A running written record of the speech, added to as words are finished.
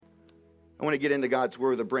I want to get into God's Word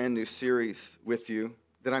with a brand new series with you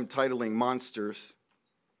that I'm titling Monsters.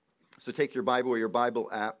 So take your Bible or your Bible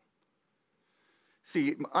app.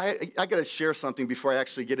 See, I got to share something before I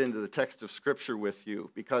actually get into the text of Scripture with you,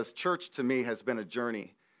 because church to me has been a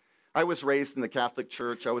journey. I was raised in the Catholic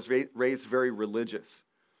Church. I was raised very religious.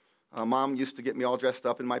 Mom used to get me all dressed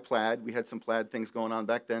up in my plaid. We had some plaid things going on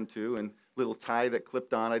back then too, and little tie that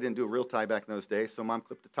clipped on. I didn't do a real tie back in those days, so Mom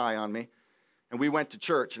clipped a tie on me. And we went to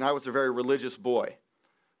church, and I was a very religious boy.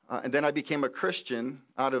 And then I became a Christian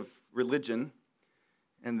out of religion,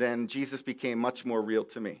 and then Jesus became much more real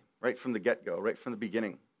to me, right from the get-go, right from the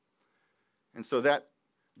beginning. And so that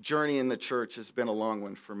journey in the church has been a long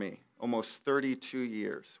one for me, almost 32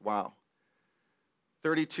 years. Wow.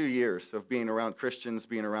 32 years of being around Christians,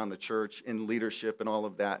 being around the church, in leadership and all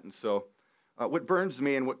of that. And so what burns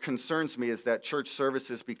me and what concerns me is that church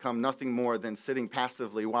services become nothing more than sitting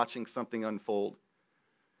passively watching something unfold.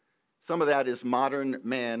 Some of that is modern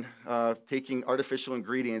man taking artificial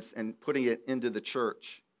ingredients and putting it into the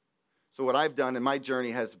church. So what I've done in my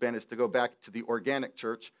journey is to go back to the organic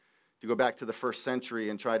church, to go back to the first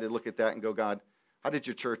century and try to look at that and go, God, how did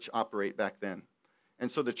your church operate back then?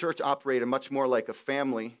 And so the church operated much more like a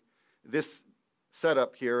family. This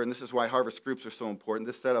setup here, and this is why harvest groups are so important,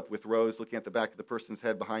 this setup with rows looking at the back of the person's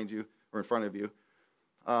head behind you or in front of you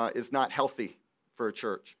is not healthy for a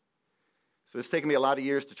church. So it's taken me a lot of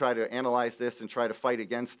years to try to analyze this and try to fight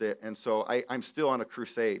against it. And so I'm still on a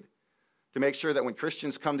crusade to make sure that when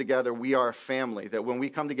Christians come together, we are a family, that when we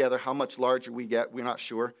come together, how much larger we get, we're not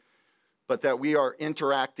sure, but that we are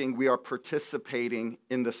interacting, we are participating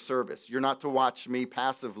in the service. You're not to watch me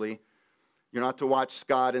passively. You're not to watch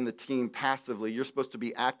Scott and the team passively. You're supposed to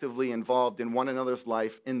be actively involved in one another's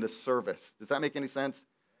life in the service. Does that make any sense?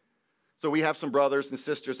 So we have some brothers and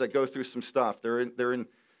sisters that go through some stuff. They're in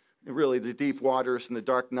really the deep waters and the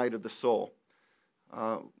dark night of the soul.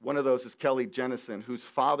 One of those is Kelly Jennison, whose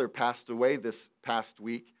father passed away this past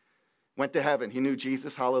week, went to heaven. He knew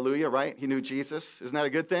Jesus, hallelujah, right? He knew Jesus. Isn't that a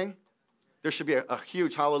good thing? There should be a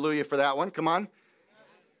huge hallelujah for that one. Come on.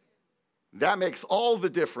 That makes all the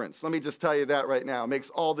difference. Let me just tell you that right now. It makes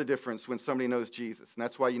all the difference when somebody knows Jesus, and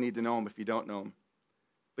that's why you need to know him if you don't know him.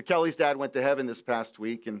 But Kelly's dad went to heaven this past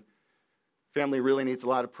week, and family really needs a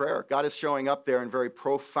lot of prayer. God is showing up there in very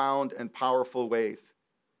profound and powerful ways.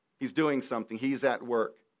 He's doing something. He's at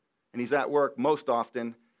work, and he's at work most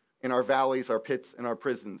often in our valleys, our pits, and our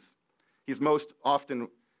prisons. He's most often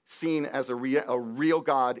seen as a real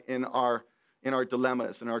God in our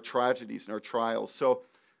dilemmas, in our tragedies, in our trials. So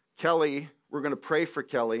Kelly, we're going to pray for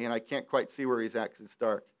Kelly, and I can't quite see where he's at because it's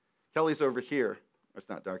dark. Kelly's over here. It's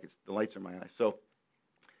not dark. The lights are in my eyes. So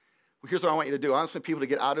here's what I want you to do. I want some people to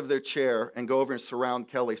get out of their chair and go over and surround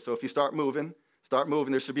Kelly. So if you start moving.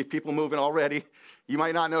 There should be people moving already. You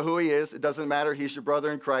might not know who he is. It doesn't matter. He's your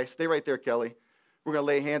brother in Christ. Stay right there, Kelly. We're going to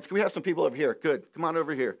lay hands. Can we have some people over here? Good. Come on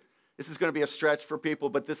over here. This is going to be a stretch for people,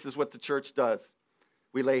 but this is what the church does.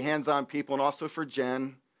 We lay hands on people, and also for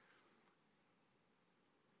Jen.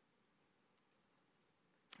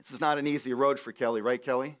 This is not an easy road for Kelly, right,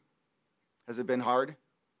 Kelly? Has it been hard?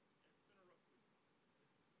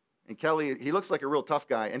 And Kelly, he looks like a real tough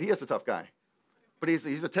guy, and he is a tough guy. But he's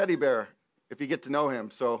a teddy bear if you get to know him.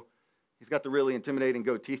 So he's got the really intimidating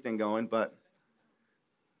goatee thing going. But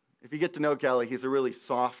if you get to know Kelly, he's a really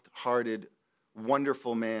soft-hearted,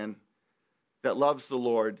 wonderful man that loves the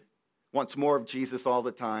Lord, wants more of Jesus all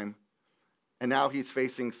the time. And now he's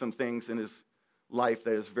facing some things in his life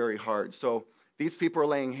that is very hard. So these people are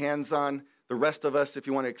laying hands on. The rest of us, if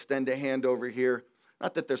you want to extend a hand over here,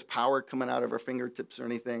 not that there's power coming out of our fingertips or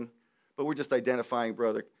anything, but we're just identifying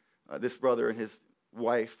this brother and his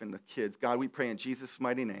wife and the kids. God, we pray in Jesus'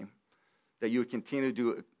 mighty name that you would continue to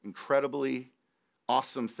do incredibly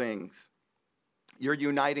awesome things. You're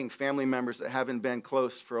uniting family members that haven't been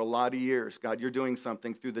close for a lot of years. God, you're doing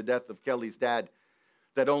something through the death of Kelly's dad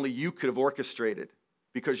that only you could have orchestrated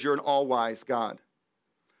because you're an all-wise God.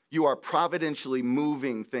 You are providentially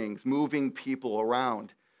moving things, moving people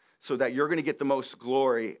around so that you're going to get the most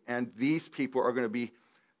glory, and these people are going to be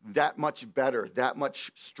that much better, that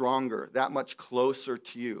much stronger, that much closer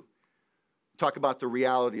to you. Talk about the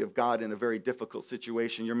reality of God in a very difficult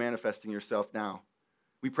situation. You're manifesting yourself now.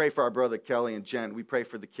 We pray for our brother Kelly and Jen. We pray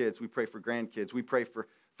for the kids. We pray for grandkids. We pray for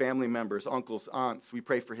family members, uncles, aunts. We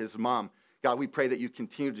pray for his mom. God, we pray that you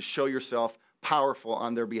continue to show yourself powerful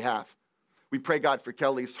on their behalf. We pray, God, for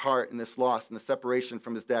Kelly's heart and this loss and the separation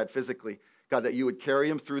from his dad physically. God, that you would carry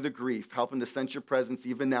him through the grief, help him to sense your presence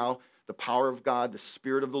even now, the power of God, the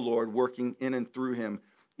Spirit of the Lord working in and through him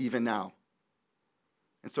even now.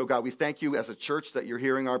 And so, God, we thank you as a church that you're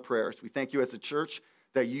hearing our prayers. We thank you as a church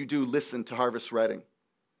that you do listen to Harvest Reading,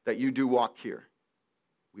 that you do walk here.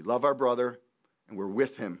 We love our brother, and we're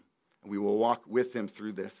with him, and we will walk with him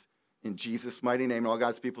through this. In Jesus' mighty name, and all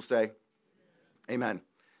God's people say, amen.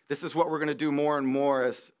 This is what we're going to do more and more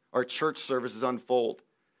as our church services unfold.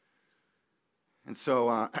 And so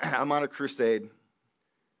I'm on a crusade.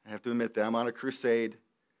 I have to admit that. I'm on a crusade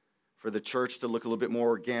for the church to look a little bit more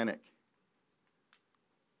organic,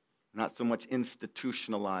 not so much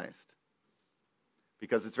institutionalized,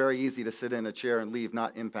 because it's very easy to sit in a chair and leave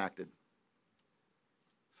not impacted.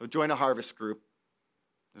 So join a harvest group.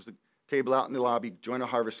 There's a table out in the lobby. Join a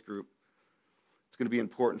harvest group. It's going to be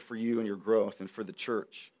important for you and your growth and for the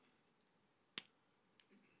church.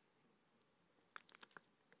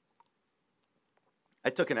 I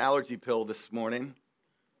took an allergy pill this morning.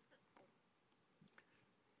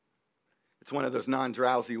 It's one of those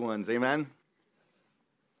non-drowsy ones, amen?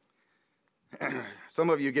 Some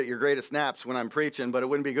of you get your greatest naps when I'm preaching, but it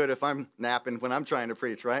wouldn't be good if I'm napping when I'm trying to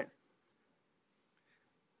preach, right?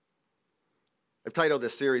 I've titled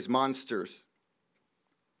this series, Monsters.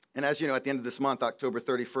 And as you know, at the end of this month, October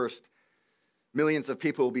 31st, millions of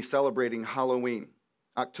people will be celebrating Halloween.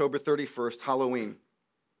 October 31st, Halloween.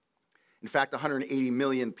 In fact, 180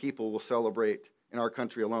 million people will celebrate in our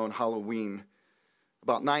country alone Halloween.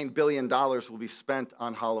 About $9 billion will be spent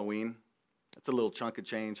on Halloween. That's a little chunk of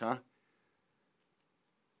change, huh?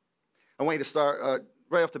 I want you to start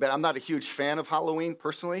right off the bat. I'm not a huge fan of Halloween,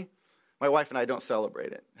 personally. My wife and I don't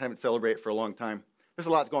celebrate it. Haven't celebrated it for a long time. There's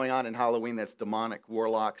a lot going on in Halloween that's demonic,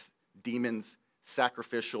 warlocks, demons,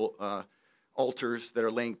 sacrificial altars that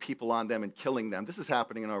are laying people on them and killing them. This is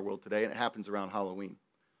happening in our world today, and it happens around Halloween.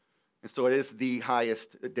 And so it is the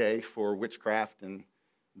highest day for witchcraft and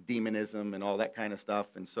demonism and all that kind of stuff.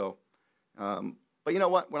 And so, but you know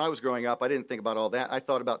what? When I was growing up, I didn't think about all that. I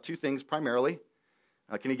thought about two things primarily.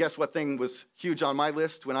 Can you guess what thing was huge on my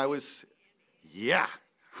list when I was? Yeah,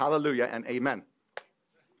 hallelujah and amen.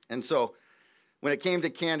 And so when it came to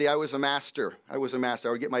candy, I was a master. I would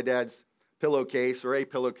get my dad's pillowcase or a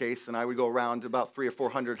pillowcase, and I would go around to about 300 or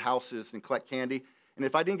 400 houses and collect candy. And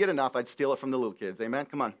if I didn't get enough, I'd steal it from the little kids. Amen?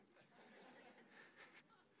 Come on.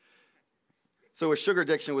 So a sugar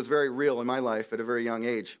addiction was very real in my life at a very young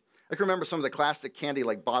age. I can remember some of the classic candy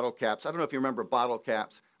like bottle caps. I don't know if you remember bottle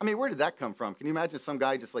caps. I mean, where did that come from? Can you imagine some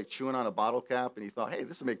guy just like chewing on a bottle cap and he thought, hey,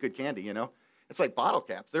 this will make good candy, you know? It's like bottle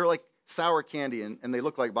caps. They're like sour candy and they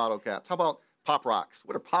look like bottle caps. How about Pop Rocks?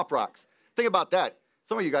 What are Pop Rocks? Think about that.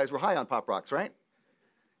 Some of you guys were high on Pop Rocks, right?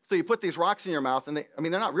 So you put these rocks in your mouth and they're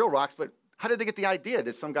not real rocks, but how did they get the idea?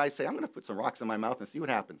 Did some guy say, I'm going to put some rocks in my mouth and see what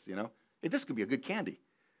happens, you know? Hey, this could be a good candy.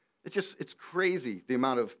 It's crazy the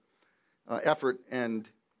amount of effort and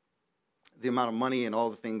the amount of money and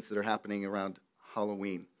all the things that are happening around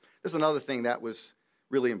Halloween. There's another thing that was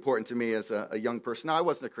really important to me as a young person. Now, I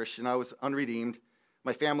wasn't a Christian. I was unredeemed.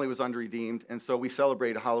 My family was unredeemed, and so we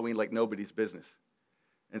celebrated Halloween like nobody's business.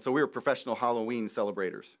 And so we were professional Halloween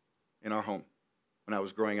celebrators in our home when I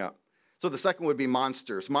was growing up. So the second would be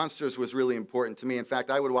Monsters. Monsters was really important to me. In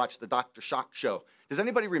fact, I would watch the Dr. Shock show. Does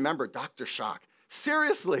anybody remember Dr. Shock?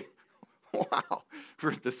 Seriously? Wow.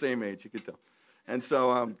 We're at the same age, you could tell. And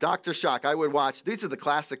so Dr. Shock, I would watch. These are the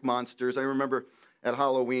classic monsters. I remember at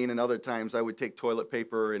Halloween and other times I would take toilet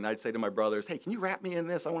paper and I'd say to my brothers, hey, can you wrap me in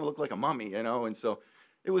this? I want to look like a mummy, you know? And so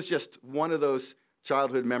it was just one of those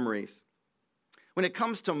childhood memories. When it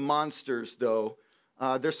comes to monsters, though,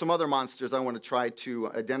 there's some other monsters I want to try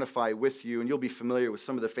to identify with you, and you'll be familiar with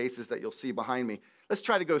some of the faces that you'll see behind me. Let's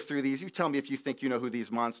try to go through these. You tell me if you think you know who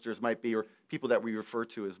these monsters might be or people that we refer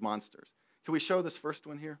to as monsters. Can we show this first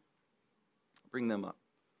one here? Bring them up.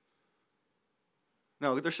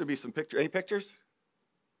 No, there should be some pictures. Any pictures?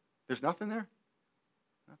 There's nothing there?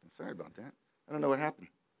 Nothing. Sorry about that. I don't know what happened.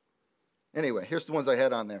 Anyway, here's the ones I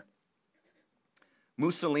had on there.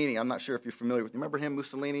 Mussolini. I'm not sure if you're familiar with him. Remember him,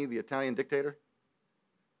 Mussolini, the Italian dictator?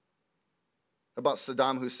 How about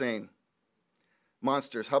Saddam Hussein?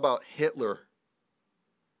 Monsters. How about Hitler?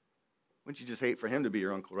 Wouldn't you just hate for him to be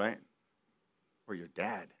your uncle, right? Or your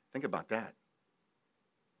dad. Think about that.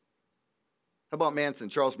 How about Manson,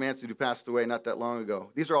 Charles Manson, who passed away not that long ago?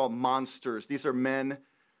 These are all monsters. These are men,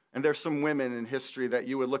 and there's some women in history that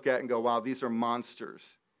you would look at and go, wow, these are monsters.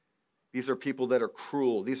 These are people that are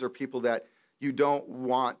cruel. These are people that you don't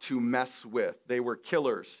want to mess with. They were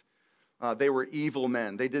killers. They were evil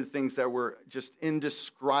men. They did things that were just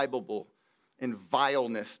indescribable in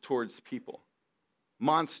vileness towards people.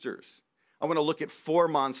 Monsters. I want to look at 4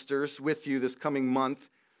 monsters with you this coming month.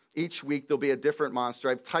 Each week there'll be a different monster.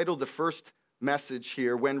 I've titled the first message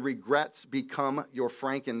here, When Regrets Become Your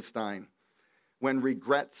Frankenstein. when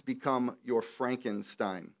regrets become your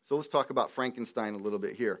Frankenstein. So let's talk about Frankenstein a little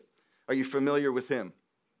bit here. Are you familiar with him?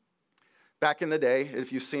 Back in the day,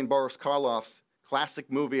 if you've seen Boris Karloff's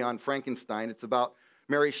classic movie on Frankenstein, it's about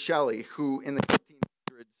Mary Shelley, who in the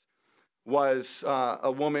 1800s was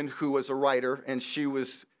a woman who was a writer, and she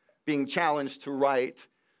was being challenged to write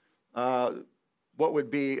what would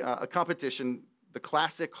be a competition, the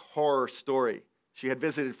classic horror story. She had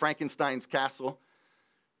visited Frankenstein's castle,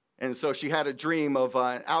 and so she had a dream of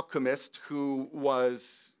an alchemist who was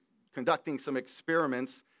conducting some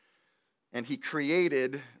experiments, and he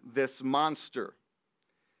created this monster.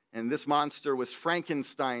 And this monster was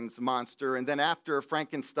Frankenstein's monster. And then after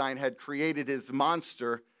Frankenstein had created his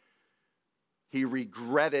monster, he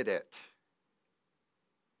regretted it.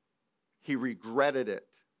 He regretted it.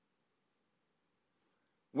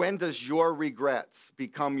 When does your regrets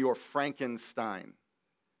become your Frankenstein?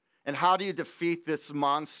 And how do you defeat this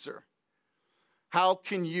monster? How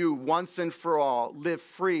can you, once and for all, live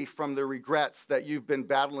free from the regrets that you've been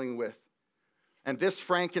battling with? And this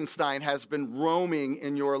Frankenstein has been roaming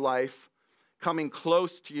in your life, coming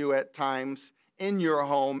close to you at times, in your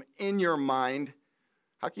home, in your mind.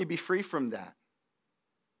 How can you be free from that?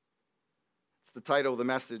 It's the title of the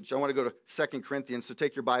message. I want to go to 2 Corinthians. So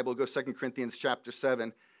take your Bible, go 2 Corinthians chapter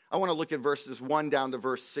 7. I want to look at verses 1 down to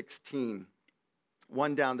verse 16.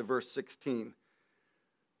 1 down to verse 16.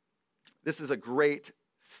 This is a great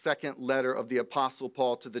second letter of the Apostle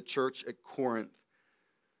Paul to the church at Corinth.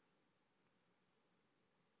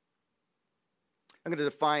 I'm going to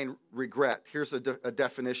define regret. Here's a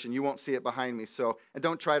definition. You won't see it behind me, and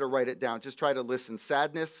don't try to write it down. Just try to listen.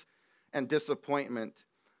 Sadness and disappointment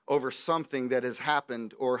over something that has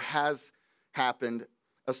happened or has happened,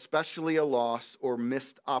 especially a loss or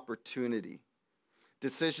missed opportunity.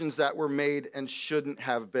 Decisions that were made and shouldn't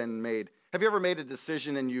have been made. Have you ever made a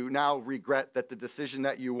decision and you now regret that the decision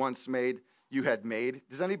that you once made, you had made?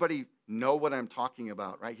 Does anybody know what I'm talking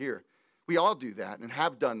about right here? We all do that and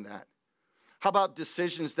have done that. How about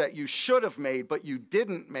decisions that you should have made but you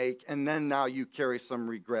didn't make, and then now you carry some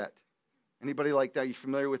regret? Anybody like that? You're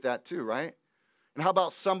familiar with that too, right? And how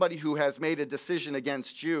about somebody who has made a decision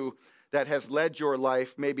against you that has led your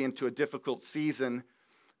life maybe into a difficult season,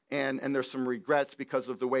 and there's some regrets because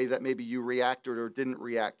of the way that maybe you reacted or didn't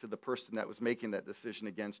react to the person that was making that decision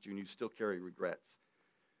against you, and you still carry regrets.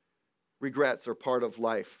 Regrets are part of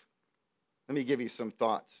life. Let me give you some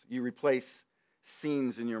thoughts. You replace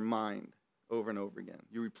scenes in your mind over and over again.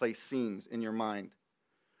 You replace scenes in your mind.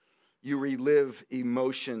 You relive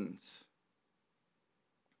emotions.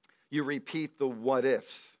 You repeat the what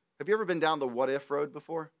ifs. Have you ever been down the what if road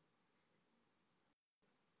before?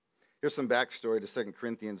 Here's some backstory to 2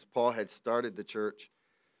 Corinthians. Paul had started the church.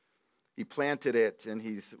 He planted it, and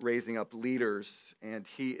he's raising up leaders, and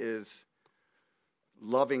he is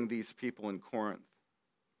loving these people in Corinth.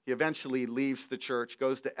 He eventually leaves the church,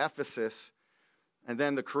 goes to Ephesus, and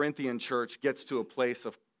then the Corinthian church gets to a place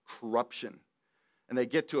of corruption, and they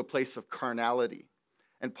get to a place of carnality.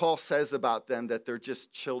 And Paul says about them that they're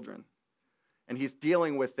just children. And he's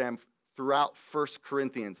dealing with them throughout 1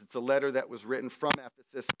 Corinthians. It's a letter that was written from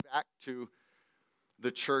Ephesus back to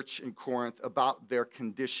the church in Corinth about their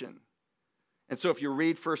condition. And so if you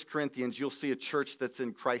read 1 Corinthians, you'll see a church that's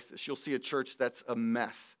in crisis. You'll see a church that's a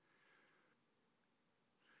mess.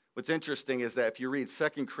 What's interesting is that if you read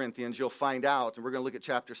 2 Corinthians, you'll find out, and we're going to look at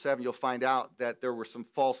chapter 7, you'll find out that there were some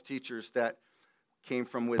false teachers that came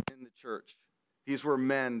from within the church. These were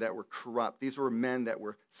men that were corrupt. These were men that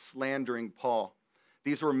were slandering Paul.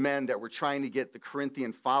 These were men that were trying to get the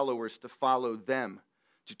Corinthian followers to follow them,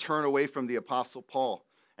 to turn away from the Apostle Paul.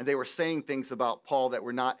 And they were saying things about Paul that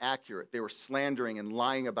were not accurate. They were slandering and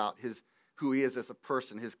lying about who he is as a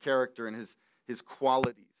person, his character, and his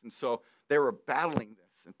qualities. And so they were battling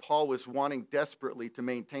this. And Paul was wanting desperately to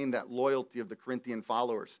maintain that loyalty of the Corinthian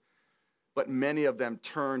followers. But many of them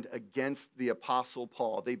turned against the Apostle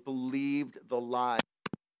Paul. They believed the lie.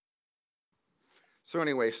 So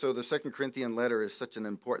anyway, the 2 Corinthian letter is such an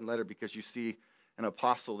important letter because you see an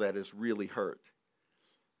apostle that is really hurt.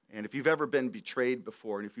 And if you've ever been betrayed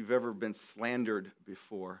before, and if you've ever been slandered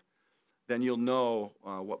before, then you'll know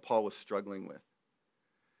what Paul was struggling with.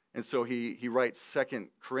 And so he writes 2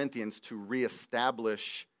 Corinthians to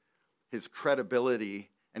reestablish his credibility,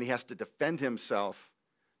 and he has to defend himself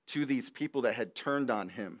to these people that had turned on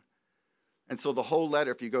him. And so the whole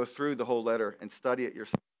letter, if you go through the whole letter and study it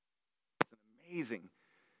yourself, it's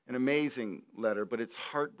an amazing letter, but it's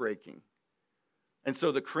heartbreaking. And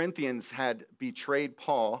so the Corinthians had betrayed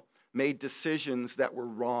Paul, made decisions that were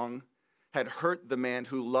wrong, had hurt the man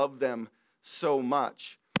who loved them so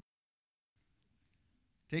much.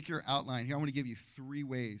 Take your outline here. I want to give you 3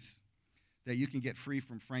 ways that you can get free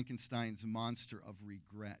from Frankenstein's monster of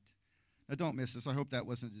regret. Now, don't miss this. I hope that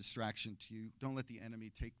wasn't a distraction to you. Don't let the enemy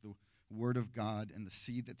take the word of God and the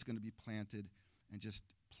seed that's going to be planted and just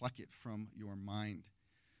pluck it from your mind.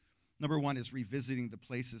 Number 1 is revisiting the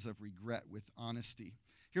places of regret with honesty.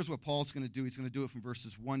 Here's what Paul's going to do. He's going to do it from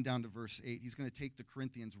verses 1 down to verse 8. He's going to take the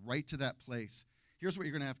Corinthians right to that place. Here's what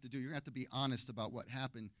you're going to have to do. You're going to have to be honest about what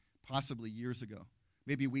happened possibly years ago,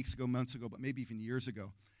 maybe weeks ago, months ago, but maybe even years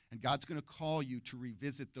ago. And God's going to call you to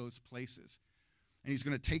revisit those places. And he's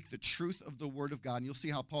going to take the truth of the Word of God, and you'll see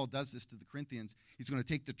how Paul does this to the Corinthians. He's going to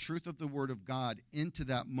take the truth of the Word of God into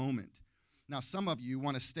that moment. Now, some of you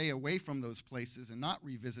want to stay away from those places and not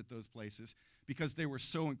revisit those places because they were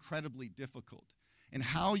so incredibly difficult. And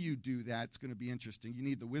how you do that is going to be interesting. You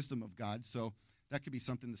need the wisdom of God, so that could be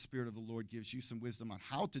something the Spirit of the Lord gives you some wisdom on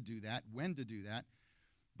how to do that, when to do that.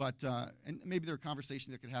 But and maybe there are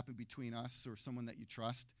conversations that could happen between us or someone that you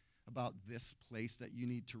trust about this place that you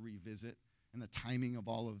need to revisit and the timing of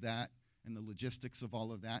all of that and the logistics of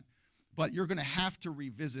all of that. But you're going to have to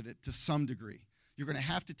revisit it to some degree. You're going to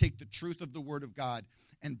have to take the truth of the Word of God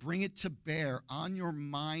and bring it to bear on your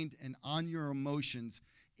mind and on your emotions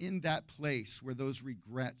in that place where those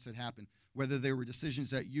regrets had happened, whether they were decisions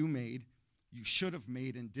that you made, you should have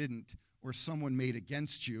made and didn't, or someone made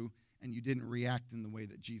against you and you didn't react in the way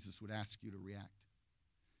that Jesus would ask you to react.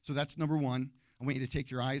 So that's number 1. I want you to take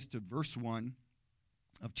your eyes to verse 1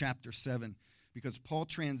 of chapter 7 because Paul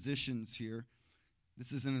transitions here.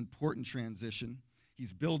 This is an important transition.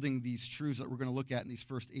 He's building these truths that we're going to look at in these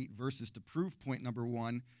first 8 verses to prove point number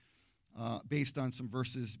 1 based on some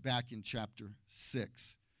verses back in chapter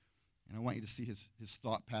 6. And I want you to see his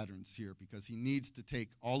thought patterns here because he needs to take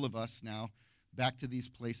all of us now back to these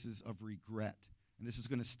places of regret. And this is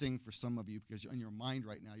going to sting for some of you because in your mind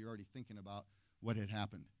right now, you're already thinking about what had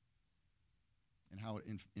happened and how it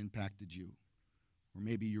impacted you. Or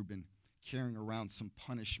maybe you've been carrying around some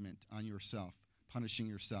punishment on yourself, punishing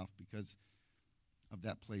yourself because of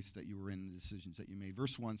that place that you were in, the decisions that you made.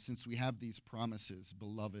 Verse 1, since we have these promises,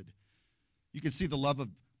 beloved. You can see the love of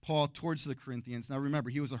Paul towards the Corinthians. Now remember,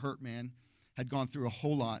 he was a hurt man, had gone through a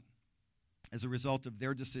whole lot as a result of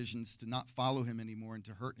their decisions to not follow him anymore and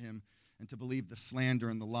to hurt him and to believe the slander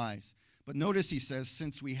and the lies. But notice he says,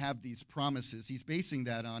 since we have these promises, he's basing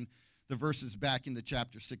that on the verses back into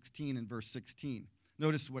chapter 16 and verse 16.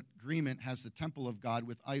 Notice what agreement has the temple of God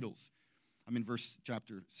with idols. I'm in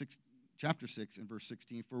chapter 6 and verse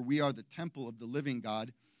 16. For we are the temple of the living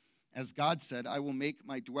God. As God said, I will make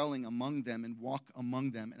my dwelling among them and walk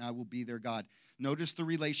among them, and I will be their God. Notice the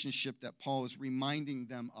relationship that Paul is reminding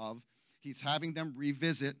them of. He's having them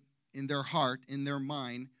revisit in their heart, in their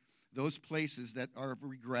mind, those places that are of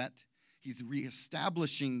regret. He's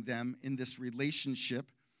reestablishing them in this relationship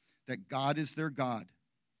that God is their God.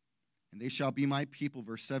 And they shall be my people,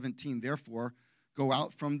 verse 17. Therefore, go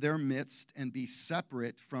out from their midst and be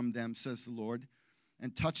separate from them, says the Lord,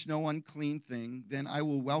 and touch no unclean thing. Then I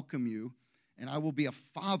will welcome you, and I will be a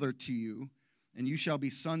father to you, and you shall be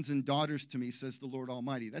sons and daughters to me, says the Lord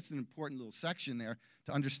Almighty. That's an important little section there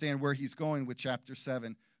to understand where he's going with chapter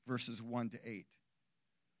 7, verses 1 to 8.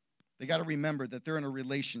 They got to remember that they're in a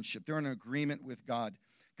relationship. They're in an agreement with God.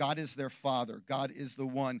 God is their father. God is the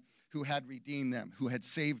one who had redeemed them, who had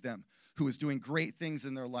saved them, who is doing great things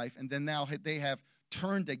in their life. And then now they have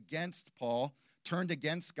turned against Paul, turned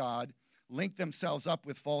against God, linked themselves up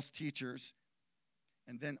with false teachers,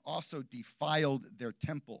 and then also defiled their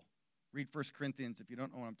temple. Read 1 Corinthians if you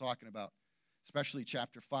don't know what I'm talking about, especially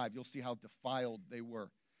chapter 5. You'll see how defiled they were.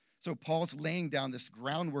 So Paul's laying down this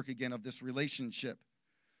groundwork again of this relationship.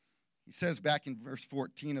 He says back in verse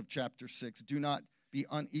 14 of chapter 6, do not be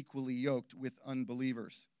unequally yoked with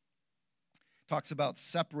unbelievers. Talks about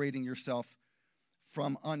separating yourself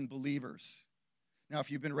from unbelievers. Now, if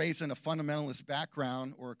you've been raised in a fundamentalist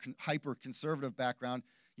background or a hyper-conservative background,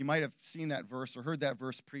 you might have seen that verse or heard that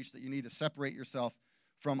verse preached that you need to separate yourself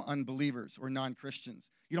from unbelievers or non-Christians.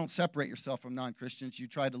 You don't separate yourself from non-Christians. You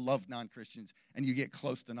try to love non-Christians, and you get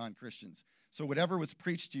close to non-Christians. So whatever was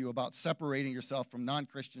preached to you about separating yourself from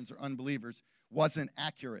non-Christians or unbelievers wasn't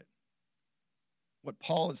accurate. What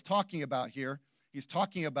Paul is talking about here, he's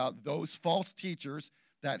talking about those false teachers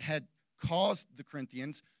that had caused the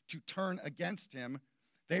Corinthians to turn against him.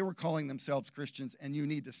 They were calling themselves Christians, and you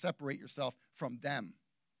need to separate yourself from them.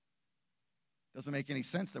 Doesn't make any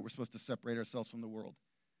sense that we're supposed to separate ourselves from the world.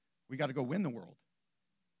 We got to go win the world.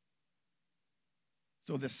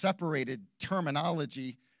 So this separated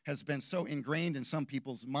terminology has been so ingrained in some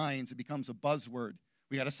people's minds, it becomes a buzzword.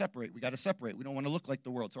 We got to separate. We got to separate. We don't want to look like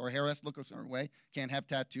the world. So our hair has to look a certain way. Can't have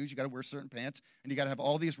tattoos. You got to wear certain pants. And you got to have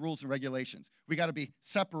all these rules and regulations. We got to be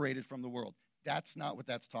separated from the world. That's not what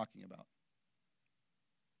that's talking about.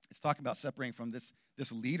 It's talking about separating from this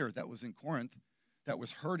leader that was in Corinth that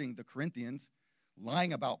was hurting the Corinthians,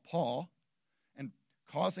 lying about Paul, and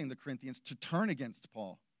causing the Corinthians to turn against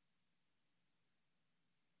Paul.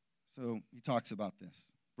 So he talks about this.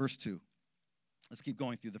 Verse 2. Let's keep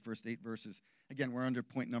going through the first 8 verses. Again, we're under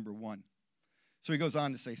point number 1. So he goes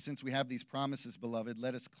on to say, since we have these promises, beloved,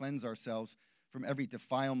 let us cleanse ourselves from every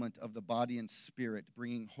defilement of the body and spirit,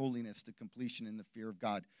 bringing holiness to completion in the fear of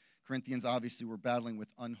God. Corinthians obviously were battling with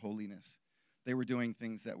unholiness. They were doing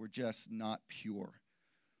things that were just not pure.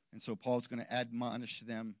 And so Paul's going to admonish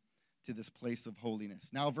them to this place of holiness.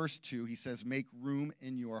 Now, verse 2, he says, make room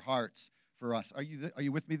in your hearts for us. Are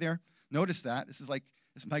you with me there? Notice that. This is like,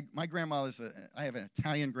 my grandmother's, I have an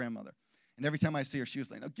Italian grandmother. And every time I see her, she was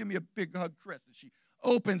like, oh, give me a big hug, Chris. And she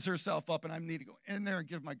opens herself up, and I need to go in there and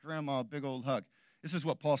give my grandma a big old hug. This is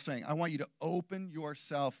what Paul's saying. I want you to open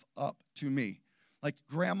yourself up to me. Like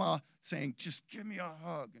grandma saying, just give me a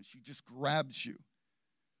hug. And she just grabs you.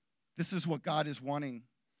 This is what God is wanting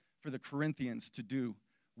for the Corinthians to do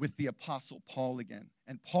with the Apostle Paul again.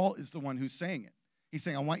 And Paul is the one who's saying it. He's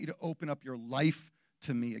saying, I want you to open up your life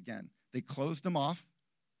to me again. They closed him off.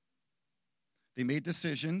 They made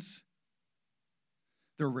decisions.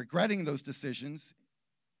 They're regretting those decisions.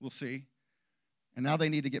 We'll see. And now they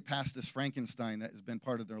need to get past this Frankenstein that has been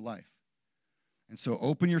part of their life. And so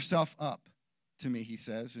open yourself up to me, he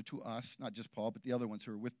says, or to us, not just Paul, but the other ones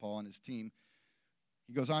who are with Paul and his team.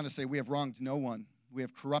 He goes on to say, we have wronged no one. We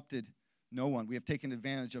have corrupted no one. We have taken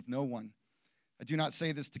advantage of no one. I do not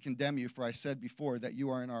say this to condemn you, for I said before that you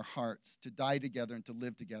are in our hearts, to die together and to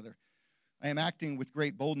live together. I am acting with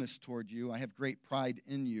great boldness toward you. I have great pride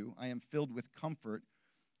in you. I am filled with comfort.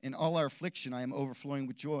 In all our affliction, I am overflowing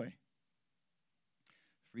with joy.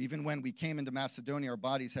 For even when we came into Macedonia, our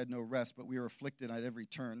bodies had no rest, but we were afflicted at every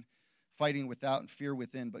turn, fighting without and fear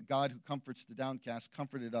within. But God, who comforts the downcast,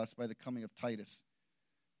 comforted us by the coming of Titus.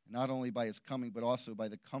 And not only by his coming, but also by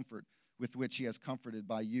the comfort with which he has comforted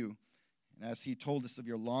by you. And as he told us of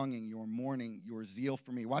your longing, your mourning, your zeal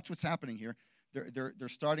for me. Watch what's happening here. They're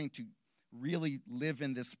starting to really live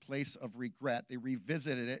in this place of regret. They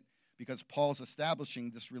revisited it because Paul's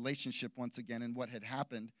establishing this relationship once again and what had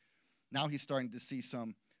happened. Now he's starting to see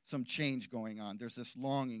some change going on. There's this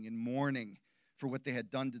longing and mourning for what they had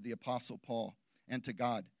done to the Apostle Paul and to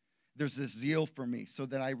God. There's this zeal for me, so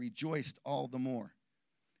that I rejoiced all the more.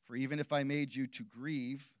 For even if I made you to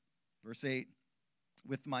grieve, verse 8,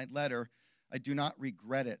 with my letter, I do not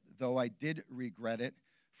regret it, though I did regret it,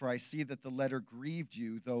 for I see that the letter grieved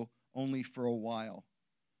you, though only for a while.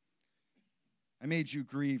 I made you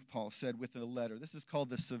grieve, Paul said, with a letter. This is called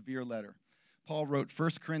the severe letter. Paul wrote 1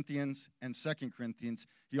 Corinthians and 2 Corinthians.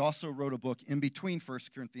 He also wrote a book in between 1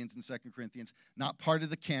 Corinthians and 2 Corinthians, not part of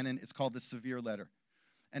the canon. It's called the severe letter.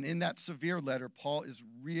 And in that severe letter, Paul is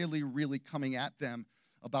really, really coming at them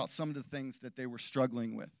about some of the things that they were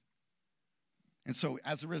struggling with. And so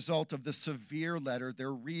as a result of the severe letter,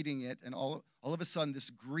 they're reading it, and all of a sudden this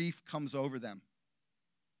grief comes over them.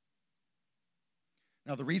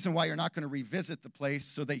 Now, the reason why you're not going to revisit the place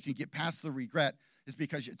so that you can get past the regret is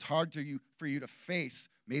because it's hard for you to face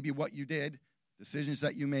maybe what you did, decisions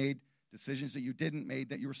that you made, decisions that you didn't make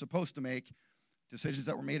that you were supposed to make, decisions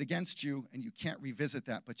that were made against you, and you can't revisit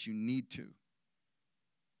that, but you need to.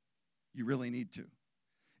 You really need to,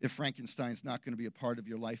 if Frankenstein's not going to be a part of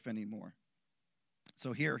your life anymore.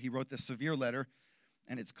 So here, he wrote this severe letter,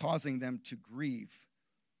 and it's causing them to grieve.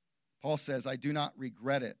 Paul says, I do not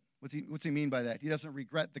regret it. What's he mean by that? He doesn't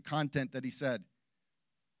regret the content that he said.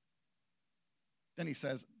 Then he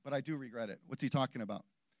says, but I do regret it. What's he talking about?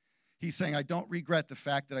 He's saying, I don't regret the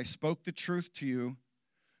fact that I spoke the truth to you,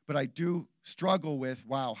 but I do struggle with,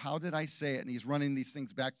 wow, how did I say it? And he's running these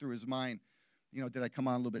things back through his mind. You know, did I come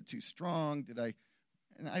on a little bit too strong?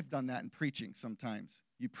 And I've done that in preaching sometimes.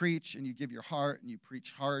 You preach and you give your heart and you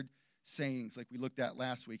preach hard sayings like we looked at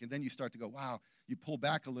last week. And then you start to go, wow, you pull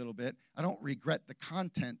back a little bit. I don't regret the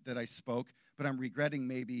content that I spoke, but I'm regretting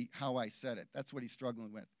maybe how I said it. That's what he's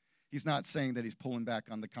struggling with. He's not saying that he's pulling back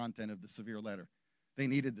on the content of the severe letter. They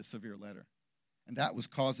needed the severe letter. And that was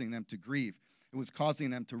causing them to grieve. It was causing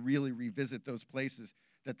them to really revisit those places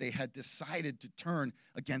that they had decided to turn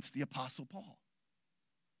against the Apostle Paul.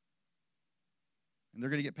 And they're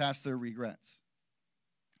going to get past their regrets.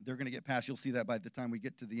 They're going to get past, you'll see that by the time we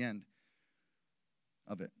get to the end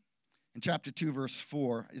of it. In chapter 2, verse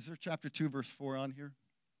 4, is there chapter 2, verse 4 on here?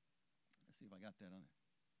 Let's see if I got that on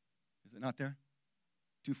there. Is it not there?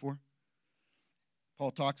 2:4? Paul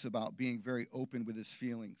talks about being very open with his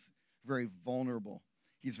feelings, very vulnerable.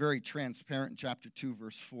 He's very transparent in chapter 2,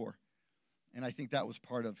 verse 4. And I think that was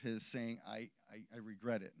part of his saying, I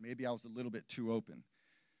regret it. Maybe I was a little bit too open.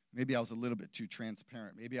 Maybe I was a little bit too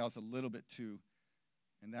transparent. Maybe I was a little bit too,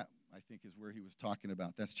 and that, I think, is where he was talking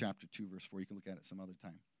about. That's chapter 2, verse 4. You can look at it some other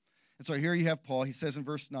time. And so here you have Paul. He says in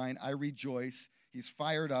verse 9, I rejoice. He's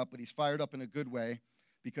fired up, but he's fired up in a good way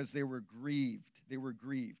because they were grieved. They were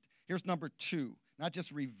grieved. Here's number 2. Not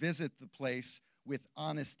just revisit the place with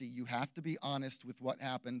honesty. You have to be honest with what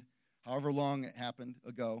happened, however long it happened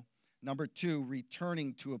ago. Number 2,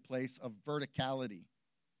 returning to a place of verticality.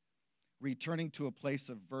 Returning to a place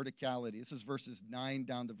of verticality. This is verses 9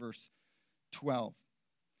 down to verse 12.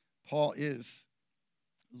 Paul is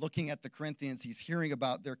looking at the Corinthians. He's hearing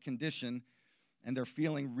about their condition, and they're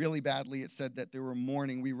feeling really badly. It said that they were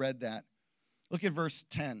mourning. We read that. Look at verse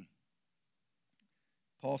 10.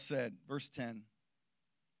 Paul said, verse 10,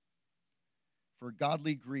 for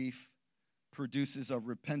godly grief produces a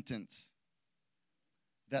repentance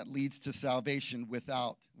that leads to salvation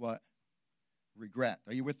without what? Regret.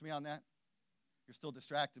 Are you with me on that? You're still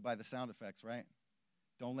distracted by the sound effects, right?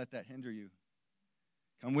 Don't let that hinder you.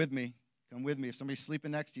 Come with me. Come with me. If somebody's sleeping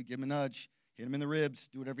next to you, give him a nudge. Hit him in the ribs.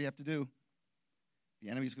 Do whatever you have to do. The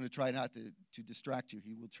enemy's going to try not to distract you.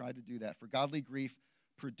 He will try to do that. For godly grief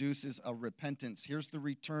produces a repentance. Here's the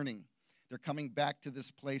returning. They're coming back to this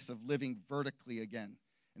place of living vertically again.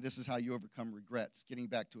 And this is how you overcome regrets, getting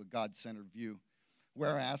back to a God-centered view.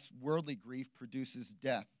 Whereas worldly grief produces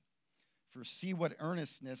death. For see what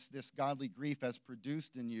earnestness this godly grief has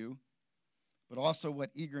produced in you, but also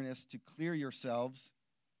what eagerness to clear yourselves,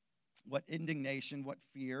 what indignation, what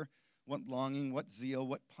fear, what longing, what zeal,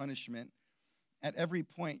 what punishment. At every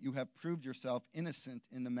point you have proved yourself innocent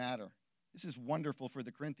in the matter. This is wonderful for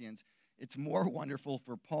the Corinthians. It's more wonderful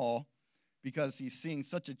for Paul because he's seeing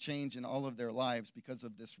such a change in all of their lives because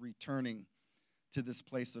of this returning to this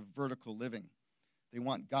place of vertical living. They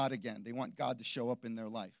want God again. They want God to show up in their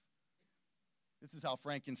life. This is how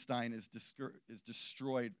Frankenstein is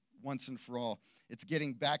destroyed once and for all. It's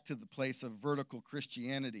getting back to the place of vertical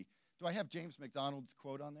Christianity. Do I have James MacDonald's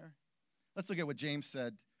quote on there? Let's look at what James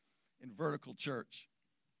said in Vertical Church.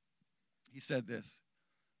 He said this.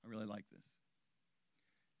 I really like this.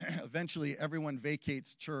 Eventually, everyone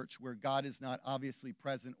vacates church where God is not obviously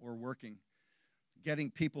present or working. Getting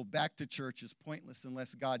people back to church is pointless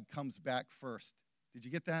unless God comes back first. Did you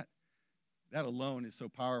get that? That alone is so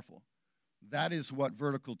powerful. That is what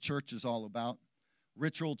vertical church is all about.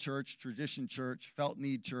 Ritual church, tradition church, felt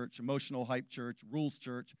need church, emotional hype church, rules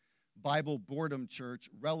church, Bible boredom church,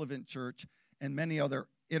 relevant church, and many other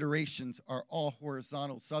iterations are all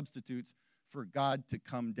horizontal substitutes for God to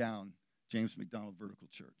come down. James MacDonald, Vertical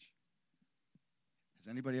Church. Has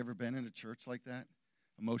anybody ever been in a church like that?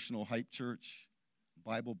 Emotional hype church,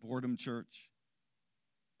 Bible boredom church.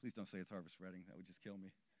 Please don't say it's Harvest Reading. That would just kill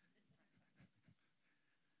me.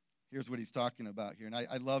 Here's what he's talking about here. And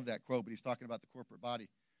I love that quote, but he's talking about the corporate body,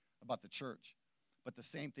 about the church. But the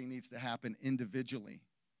same thing needs to happen individually.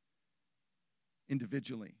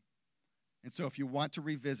 Individually. And so if you want to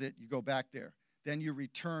revisit, you go back there. Then you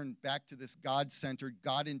return back to this God-centered,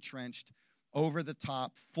 God-entrenched,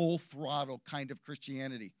 over-the-top, full-throttle kind of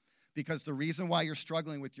Christianity. Because the reason why you're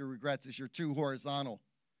struggling with your regrets is you're too horizontal.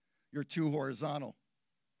 You're too horizontal.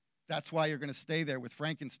 That's why you're going to stay there with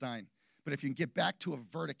Frankenstein. But if you can get back to a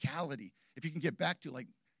verticality, if you can get back to like,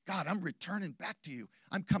 God, I'm returning back to you.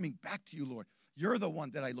 I'm coming back to you, Lord. You're the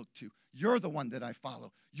one that I look to. You're the one that I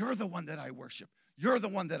follow. You're the one that I worship. You're the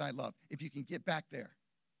one that I love. If you can get back there,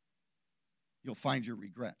 you'll find your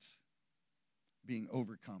regrets being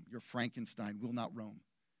overcome. Your Frankenstein will not roam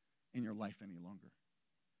in your life any longer.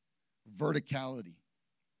 Verticality.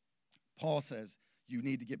 Paul says you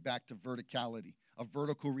need to get back to verticality, a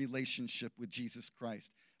vertical relationship with Jesus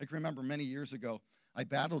Christ. I can remember many years ago, I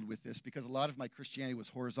battled with this because a lot of my Christianity was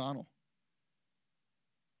horizontal.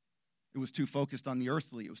 It was too focused on the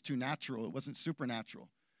earthly. It was too natural. It wasn't supernatural.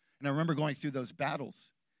 And I remember going through those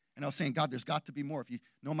battles. And I was saying, God, there's got to be more. If you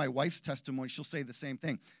know my wife's testimony, she'll say the same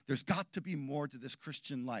thing. There's got to be more to this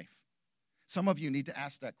Christian life. Some of you need to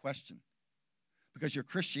ask that question because your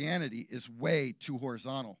Christianity is way too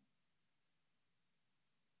horizontal.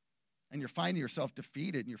 And you're finding yourself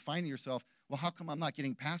defeated, and you're finding yourself, well, how come I'm not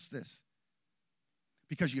getting past this?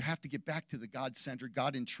 Because you have to get back to the God-centered,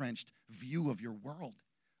 God-entrenched view of your world,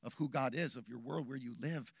 of who God is, of your world, where you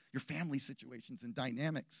live, your family situations and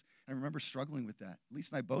dynamics. And I remember struggling with that.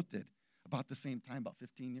 Lisa and I both did about the same time, about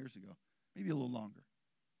 15 years ago, maybe a little longer.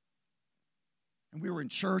 And we were in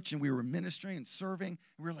church, and we were ministering and serving, and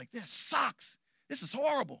we were like, this sucks. This is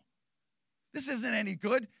horrible. This isn't any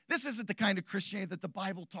good. This isn't the kind of Christianity that the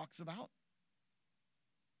Bible talks about.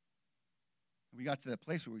 And we got to that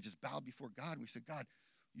place where we just bowed before God, and we said, God,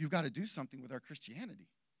 you've got to do something with our Christianity.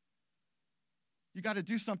 You got to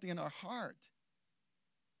do something in our heart.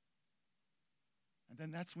 And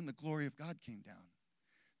then that's when the glory of God came down.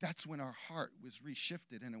 That's when our heart was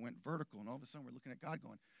reshifted and it went vertical. And all of a sudden we're looking at God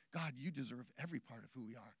going, God, you deserve every part of who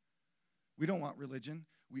we are. We don't want religion.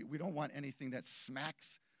 We don't want anything that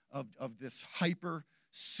smacks of this hyper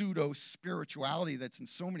pseudo-spirituality that's in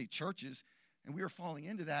so many churches. And we were falling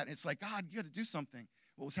into that. And it's like, God, you got to do something.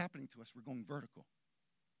 What was happening to us? We're going vertical.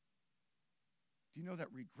 Do you know that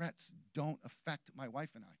regrets don't affect my wife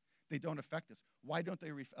and I? They don't affect us. Why don't they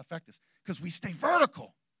affect us? Because we stay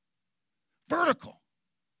vertical. Vertical.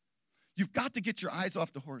 You've got to get your eyes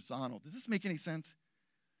off the horizontal. Does this make any sense?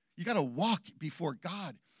 You got to walk before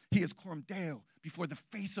God. He is coram Deo, before the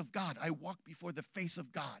face of God. I walk before the face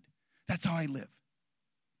of God. That's how I live.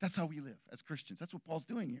 That's how we live as Christians. That's what Paul's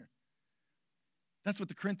doing here. That's what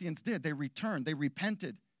the Corinthians did. They returned. They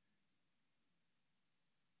repented.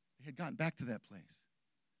 They had gotten back to that place.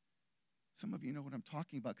 Some of you know what I'm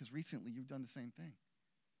talking about because recently you've done the same thing.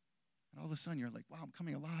 And all of a sudden you're like, wow, I'm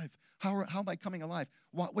coming alive. How am I coming alive?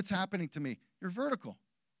 What's happening to me? You're vertical.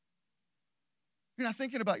 You're not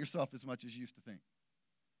thinking about yourself as much as you used to think.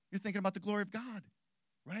 You're thinking about the glory of God,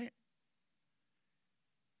 right?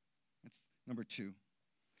 That's number 2.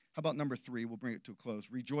 How about number 3? We'll bring it to a close.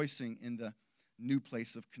 Rejoicing in the new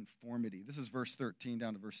place of conformity. This is verse 13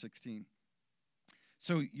 down to verse 16.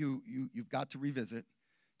 So you've got to revisit.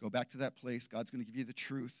 Go back to that place. God's going to give you the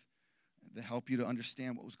truth to help you to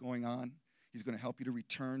understand what was going on. He's going to help you to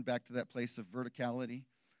return back to that place of verticality,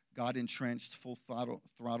 God-entrenched, full throttle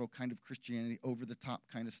kind of Christianity, over-the-top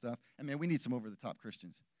kind of stuff. And man, we need some over-the-top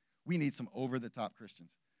Christians. We need some over-the-top Christians.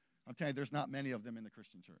 I'm telling you, there's not many of them in the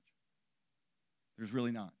Christian church. There's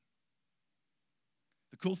really not.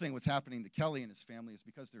 The cool thing what's happening to Kelly and his family is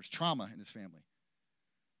because there's trauma in his family.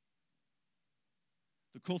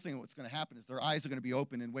 The cool thing what's going to happen is their eyes are going to be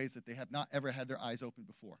open in ways that they have not ever had their eyes open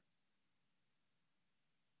before.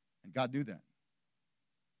 And God knew that.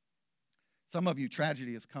 Some of you,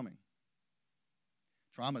 tragedy is coming.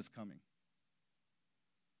 Trauma is coming.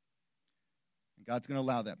 And God's going to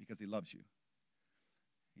allow that because he loves you.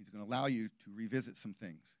 He's going to allow you to revisit some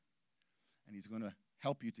things. And he's going to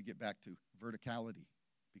help you to get back to verticality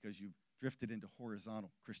because you've drifted into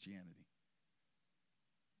horizontal Christianity.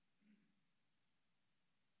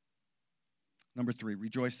 Number 3,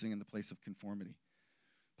 rejoicing in the place of conformity.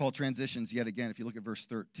 Paul transitions yet again. If you look at verse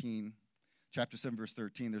 13, chapter 7, verse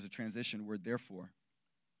 13, there's a transition word, therefore.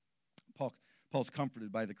 Paul's comforted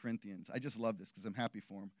by the Corinthians. I just love this because I'm happy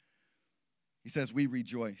for him. He says, we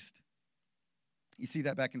rejoiced. You see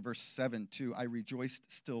that back in verse 7 too. I rejoiced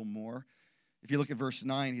still more. If you look at verse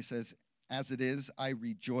 9, he says, as it is, I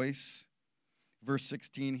rejoice. Verse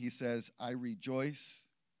 16, he says, I rejoice.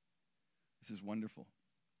 This is wonderful.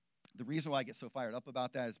 The reason why I get so fired up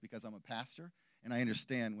about that is because I'm a pastor, and I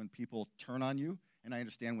understand when people turn on you, and I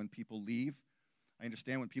understand when people leave. I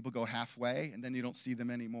understand when people go halfway, and then you don't see them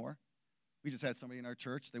anymore. We just had somebody in our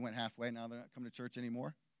church. They went halfway. Now they're not coming to church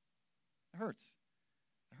anymore. It hurts.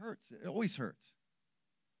 It hurts. It always hurts.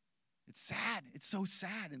 It's sad. It's so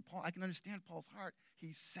sad. And Paul, I can understand Paul's heart.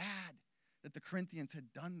 He's sad that the Corinthians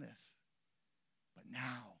had done this. But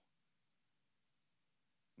now,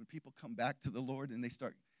 when people come back to the Lord and they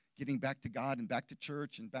start getting back to God and back to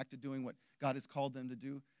church and back to doing what God has called them to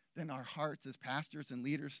do, then our hearts as pastors and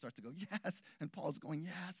leaders start to go, yes. And Paul's going,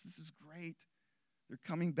 yes, this is great. They're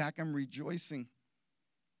coming back. I'm rejoicing.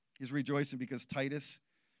 He's rejoicing because Titus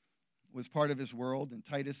was part of his world, and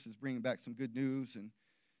Titus is bringing back some good news and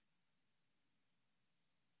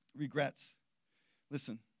regrets.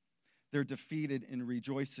 Listen, they're defeated in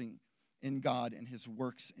rejoicing in God and his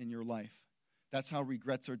works in your life. That's how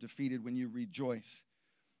regrets are defeated, when you rejoice.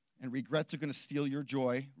 And regrets are going to steal your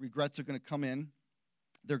joy. Regrets are going to come in.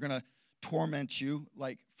 They're going to torment you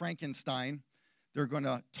like Frankenstein. They're going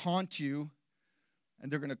to taunt you,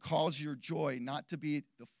 and they're going to cause your joy not to be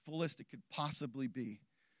the fullest it could possibly be.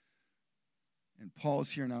 And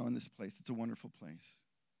Paul's here now in this place. It's a wonderful place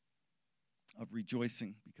of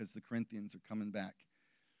rejoicing because the Corinthians are coming back.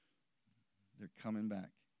 They're coming back.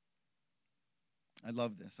 I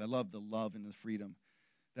love this. I love the love and the freedom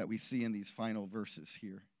that we see in these final verses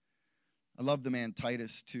here. I love the man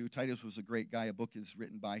Titus, too. Titus was a great guy. A book is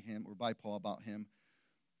written by him, or by Paul, about him.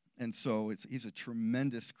 And so he's a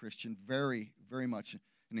tremendous Christian, very, very much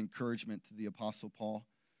an encouragement to the Apostle Paul.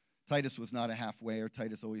 Titus was not a halfwayer.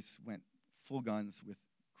 Titus always went full guns with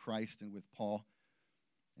Christ and with Paul.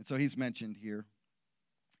 And so he's mentioned here.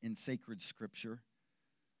 in sacred scripture.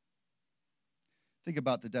 Think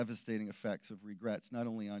about the devastating effects of regrets, not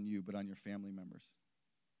only on you, but on your family members.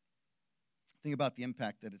 Think about the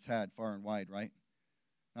impact that it's had far and wide, right?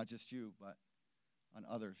 Not just you, but on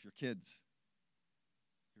others, your kids.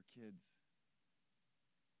 Your kids.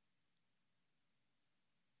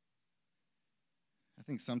 I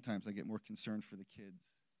think sometimes I get more concerned for the kids.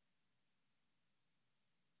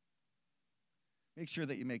 Make sure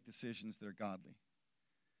that you make decisions that are godly.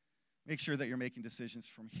 Make sure that you're making decisions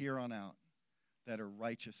from here on out that are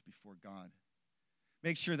righteous before God.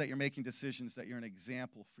 Make sure that you're making decisions that you're an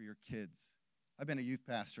example for your kids. I've been a youth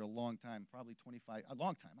pastor a long time, probably 25, a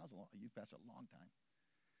long time. I was a youth pastor a long time.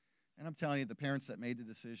 And I'm telling you, the parents that made the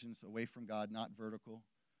decisions away from God, not vertical,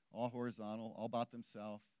 all horizontal, all about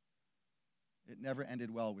themselves, it never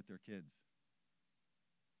ended well with their kids.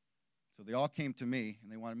 So they all came to me,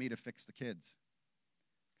 and they wanted me to fix the kids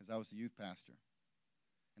because I was the youth pastor.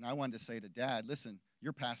 And I wanted to say to Dad, listen,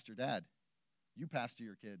 you're pastor Dad. You pastor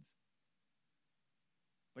your kids.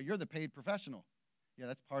 But you're the paid professional. Yeah,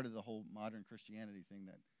 that's part of the whole modern Christianity thing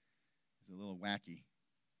that is a little wacky.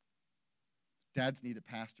 Dads need a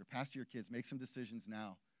pastor. Pastor your kids. Make some decisions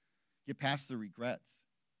now. Get past the regrets.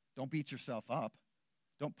 Don't beat yourself up.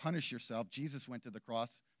 Don't punish yourself. Jesus went to the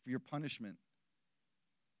cross for your punishment.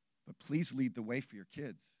 But please lead the way for your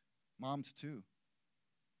kids. Moms too.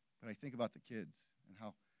 But I think about the kids and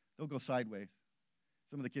how they'll go sideways.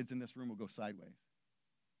 Some of the kids in this room will go sideways.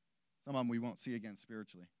 Some of them we won't see again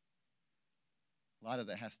spiritually. A lot of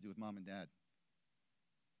that has to do with mom and dad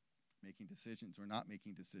making decisions or not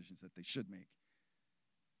making decisions that they should make.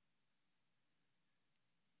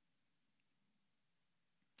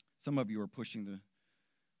 Some of you are pushing the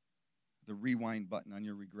rewind button on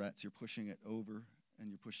your regrets. You're pushing it over, and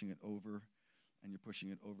you're pushing it over, and you're pushing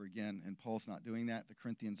it over again. And Paul's not doing that. The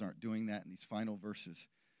Corinthians aren't doing that in these final verses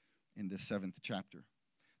in this 7th chapter.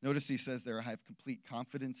 Notice he says there, I have complete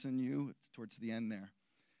confidence in you. It's towards the end there.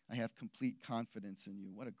 I have complete confidence in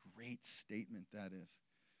you. What a great statement that is.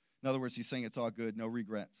 In other words, he's saying it's all good, no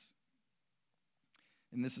regrets.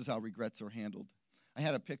 And this is how regrets are handled. I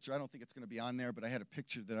had a picture, I don't think it's going to be on there, but I had a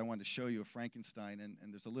picture that I wanted to show you of Frankenstein,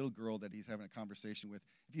 and there's a little girl that he's having a conversation with.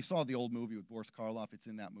 If you saw the old movie with Boris Karloff, it's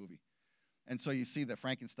in that movie. And so you see that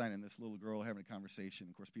Frankenstein and this little girl having a conversation.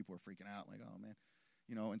 Of course, people are freaking out, like, oh, man.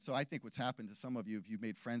 You know, and so I think what's happened to some of you, if you've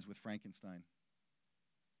made friends with Frankenstein.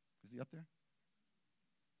 Is he up there?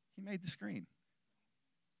 He made the screen.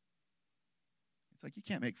 It's like you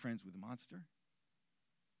can't make friends with a monster.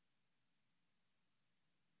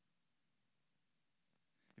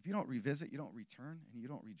 If you don't revisit, you don't return, and you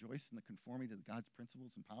don't rejoice in the conformity to God's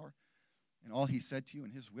principles and power, and all he said to you in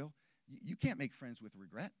his will, you can't make friends with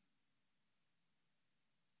regret.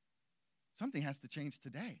 Something has to change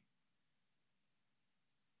today.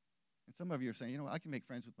 And some of you are saying, you know, I can make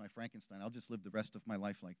friends with my Frankenstein. I'll just live the rest of my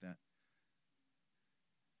life like that.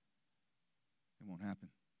 It won't happen.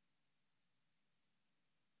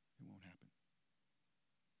 It won't happen.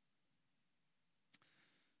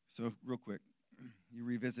 So real quick, you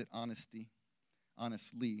revisit honestly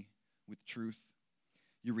with truth.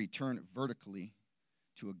 You return vertically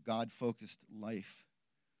to a God-focused life.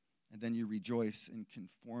 And then you rejoice in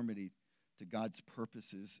conformity to God's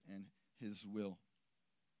purposes and his will.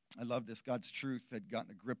 I love this. God's truth had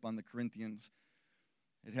gotten a grip on the Corinthians.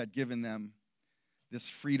 It had given them this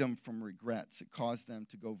freedom from regrets. It caused them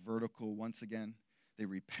to go vertical once again. They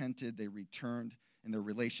repented. They returned in their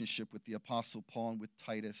relationship with the Apostle Paul and with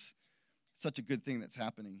Titus. Such a good thing that's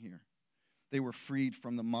happening here. They were freed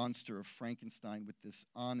from the monster of Frankenstein with this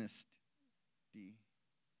honesty.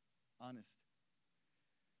 Honest.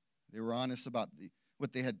 They were honest about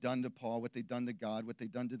what they had done to Paul, what they'd done to God, what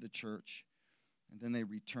they'd done to the church. And then they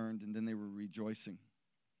returned, and then they were rejoicing.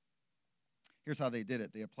 Here's how they did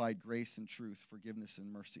it. They applied grace and truth, forgiveness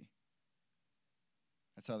and mercy.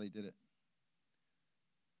 That's how they did it.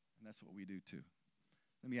 And that's what we do too.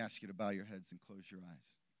 Let me ask you to bow your heads and close your eyes.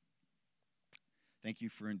 Thank you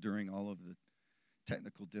for enduring all of the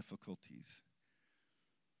technical difficulties.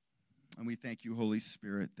 And we thank you, Holy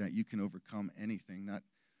Spirit, that you can overcome anything, not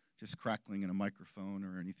just crackling in a microphone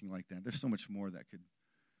or anything like that. There's so much more that could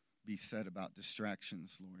be said about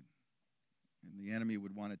distractions, Lord. And the enemy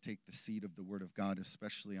would want to take the seed of the Word of God,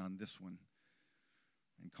 especially on this one,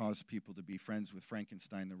 and cause people to be friends with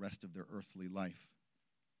Frankenstein the rest of their earthly life.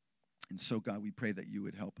 And so, God, we pray that you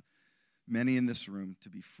would help many in this room to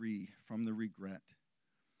be free from the regret,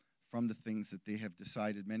 from the things that they have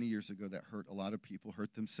decided many years ago that hurt a lot of people,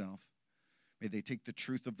 hurt themselves. May they take the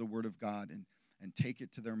truth of the Word of God and take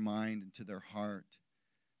it to their mind and to their heart.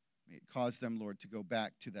 May it cause them, Lord, to go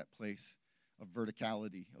back to that place of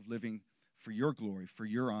verticality, of living for your glory, for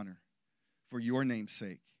your honor, for your name's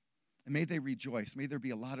sake. And may they rejoice. May there be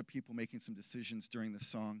a lot of people making some decisions during the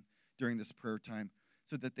song, during this prayer time,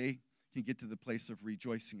 so that they can get to the place of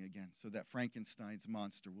rejoicing again, so that Frankenstein's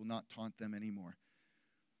monster will not taunt them anymore,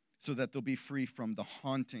 so that they'll be free from the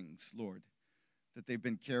hauntings, Lord, that they've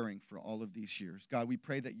been carrying for all of these years. God, we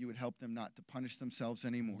pray that you would help them not to punish themselves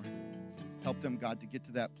anymore. Help them, God, to get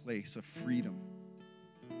to that place of freedom.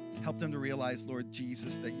 Help them to realize, Lord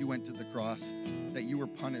Jesus, that you went to the cross, that you were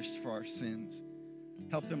punished for our sins.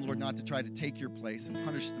 Help them, Lord, not to try to take your place and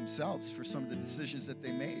punish themselves for some of the decisions that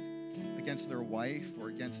they made against their wife or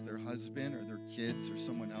against their husband or their kids or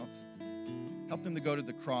someone else. Help them to go to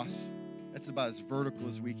the cross. That's about as vertical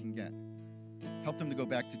as we can get. Help them to go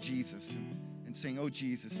back to Jesus and saying, oh,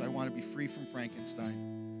 Jesus, I want to be free from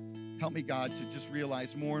Frankenstein. Help me, God, to just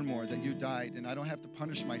realize more and more that you died, and I don't have to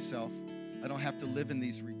punish myself. I don't have to live in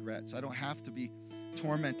these regrets. I don't have to be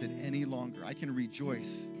tormented any longer. I can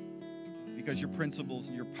rejoice because your principles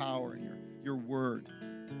and your power and your word,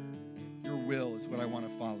 your will is what I want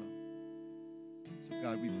to follow. So,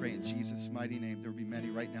 God, we pray in Jesus' mighty name. There will be many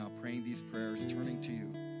right now praying these prayers, turning to you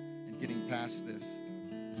and getting past this.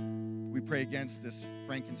 We pray against this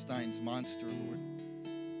Frankenstein's monster, Lord.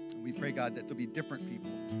 And we pray, God, that there'll be different people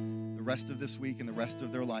the rest of this week and the rest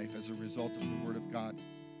of their life as a result of the word of God.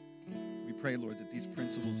 We pray, Lord, that these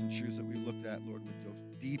principles and truths that we looked at, Lord, would go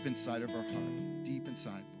deep inside of our heart, deep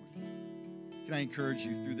inside, Lord. Can I encourage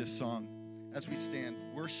you through this song as we stand,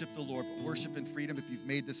 worship the Lord, but worship in freedom. If you've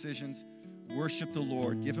made decisions, worship the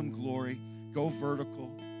Lord, give him glory, go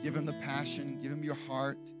vertical, give him the passion, give him your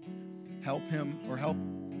heart, help him or help.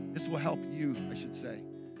 This will help you, I should say,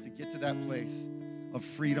 to get to that place of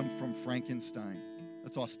freedom from Frankenstein.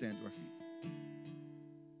 Let's all stand to our feet.